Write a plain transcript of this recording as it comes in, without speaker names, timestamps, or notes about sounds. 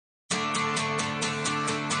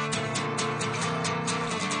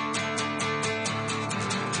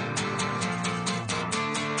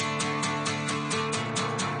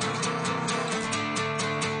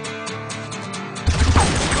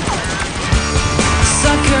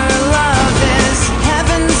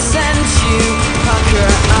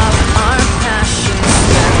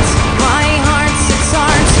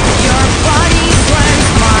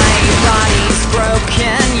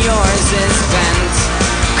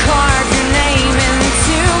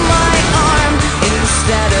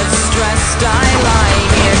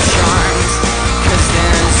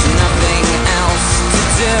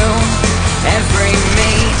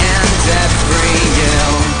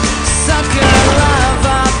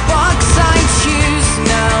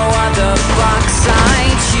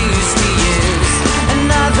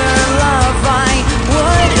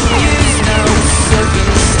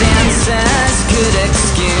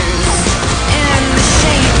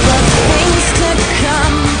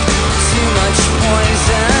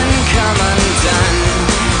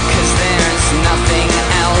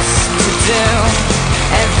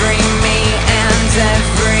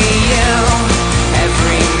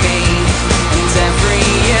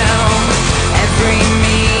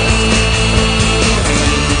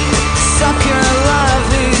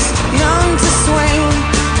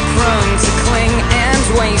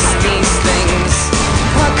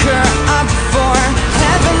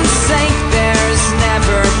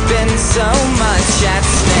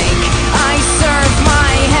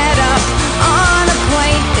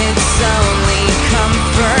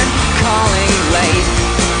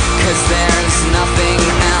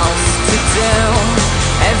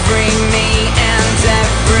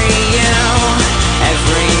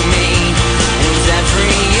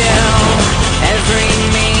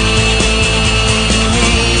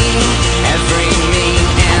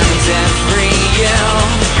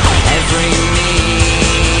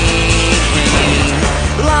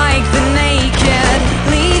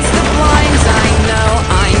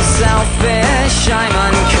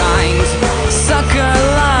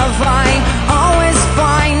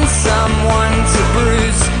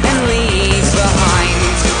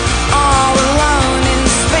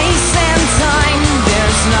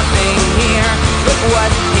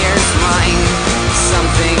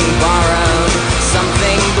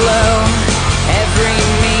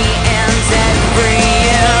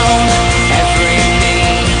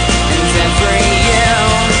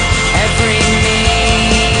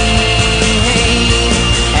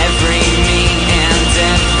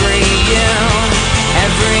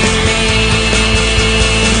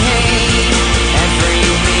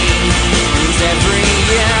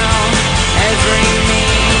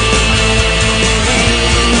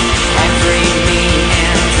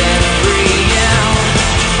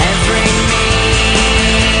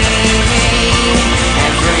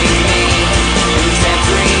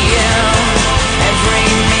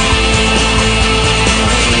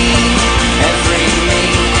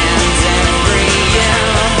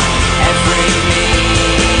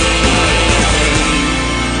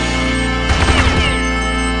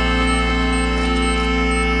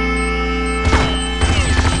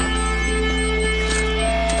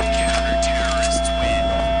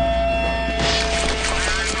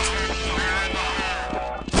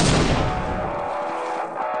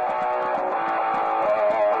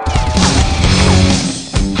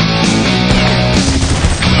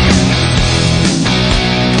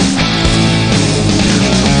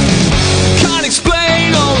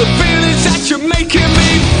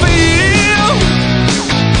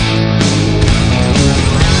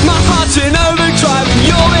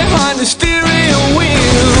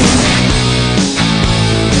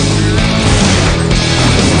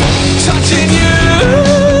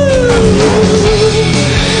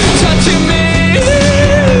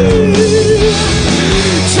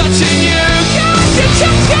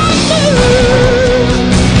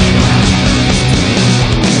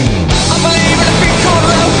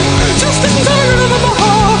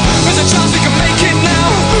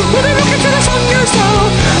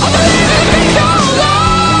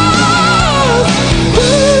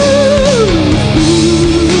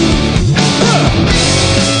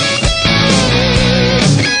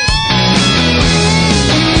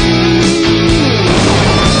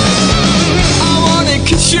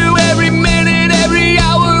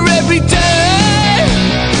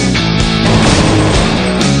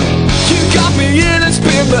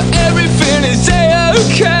and it's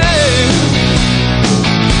okay.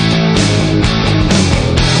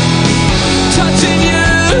 Touching you,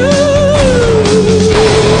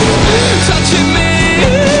 touching me,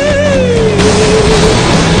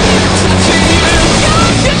 touching you,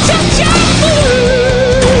 touching you.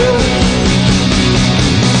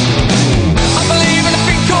 I believe in a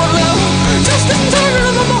thing called love, just a turn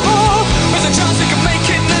of my heart. There's a chance we can make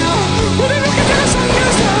it now. Whatever we can do, so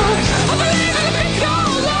goes down. I believe in a thing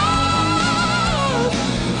called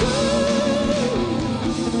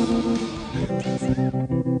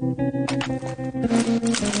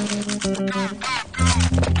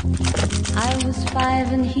I was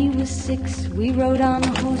 5 and he was 6. We rode on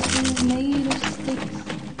horses made of sticks.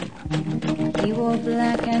 He wore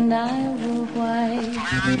black and I wore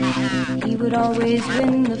white. He would always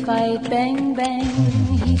win the fight. Bang, bang,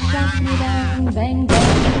 he shot me down. Bang,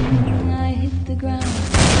 bang, I hit the ground.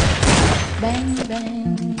 Bang,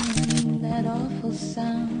 bang, that awful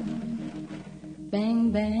sound.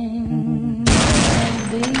 Bang, bang, my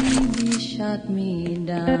baby shot me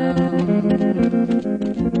down.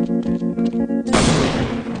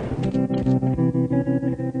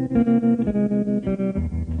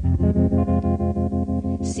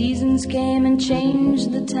 Seasons came and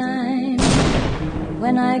changed the time.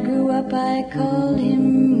 When I grew up I called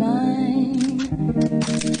him mine.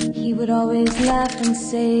 He would always laugh and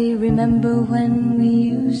say, remember when we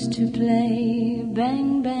used to play?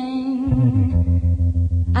 Bang,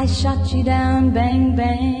 bang, I shot you down. Bang,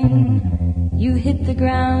 bang, you hit the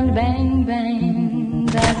ground. Bang, bang,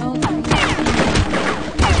 that awful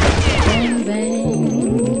bang,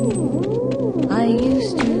 bang, I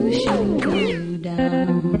used to shoot you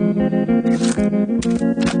down.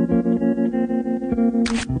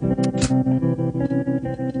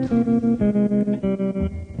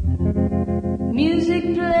 Music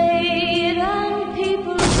played and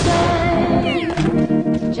people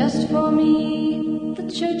sang. Just for me the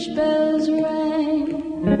church bells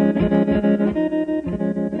rang.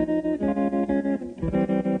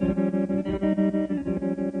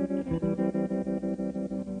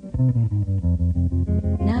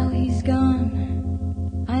 Now he's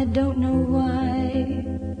gone, I don't know why.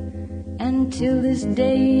 And till this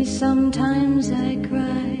day sometimes I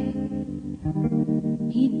cry.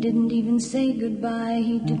 He didn't even say goodbye.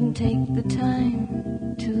 He didn't take the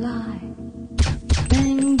time to lie.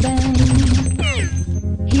 Bang, bang,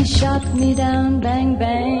 he shot me down. Bang,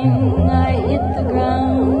 bang, I hit the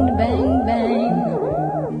ground. Bang, bang,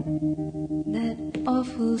 that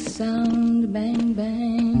awful sound. Bang,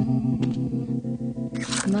 bang,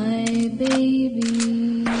 my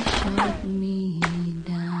baby shot me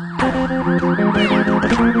down.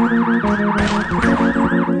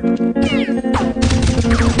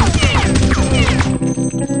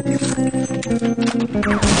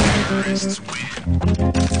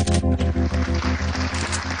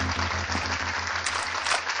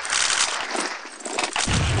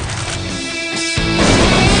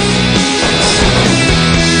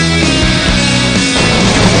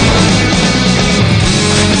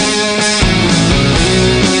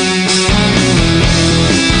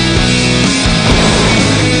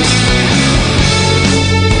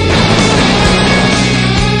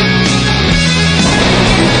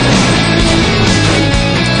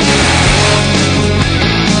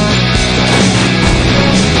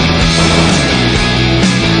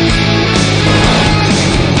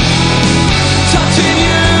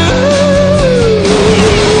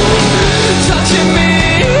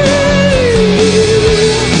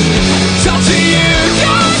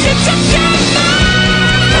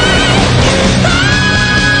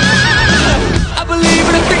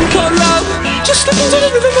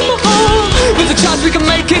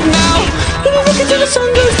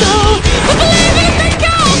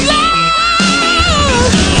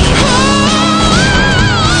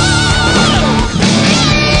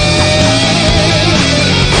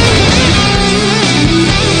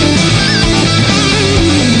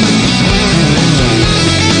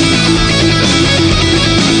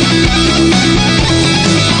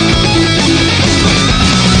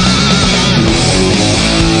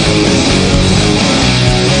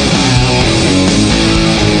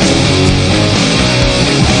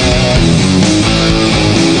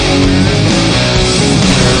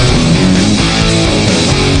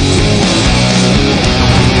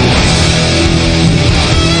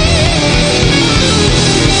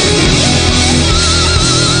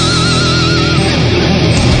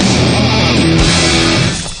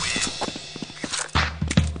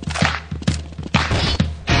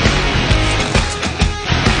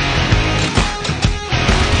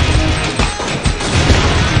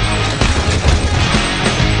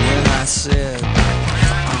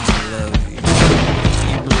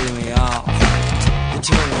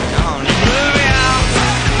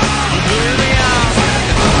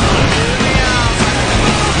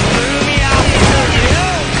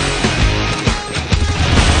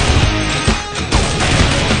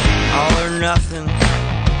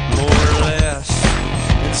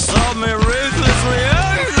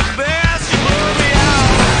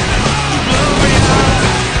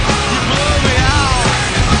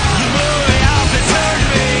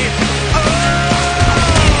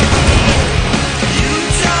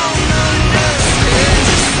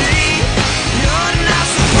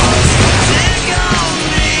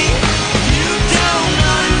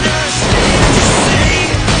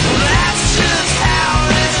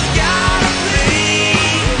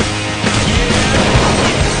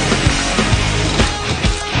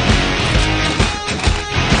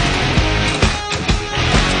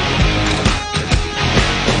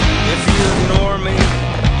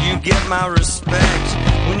 get my respect.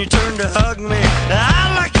 When you turn to hug me,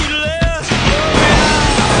 I like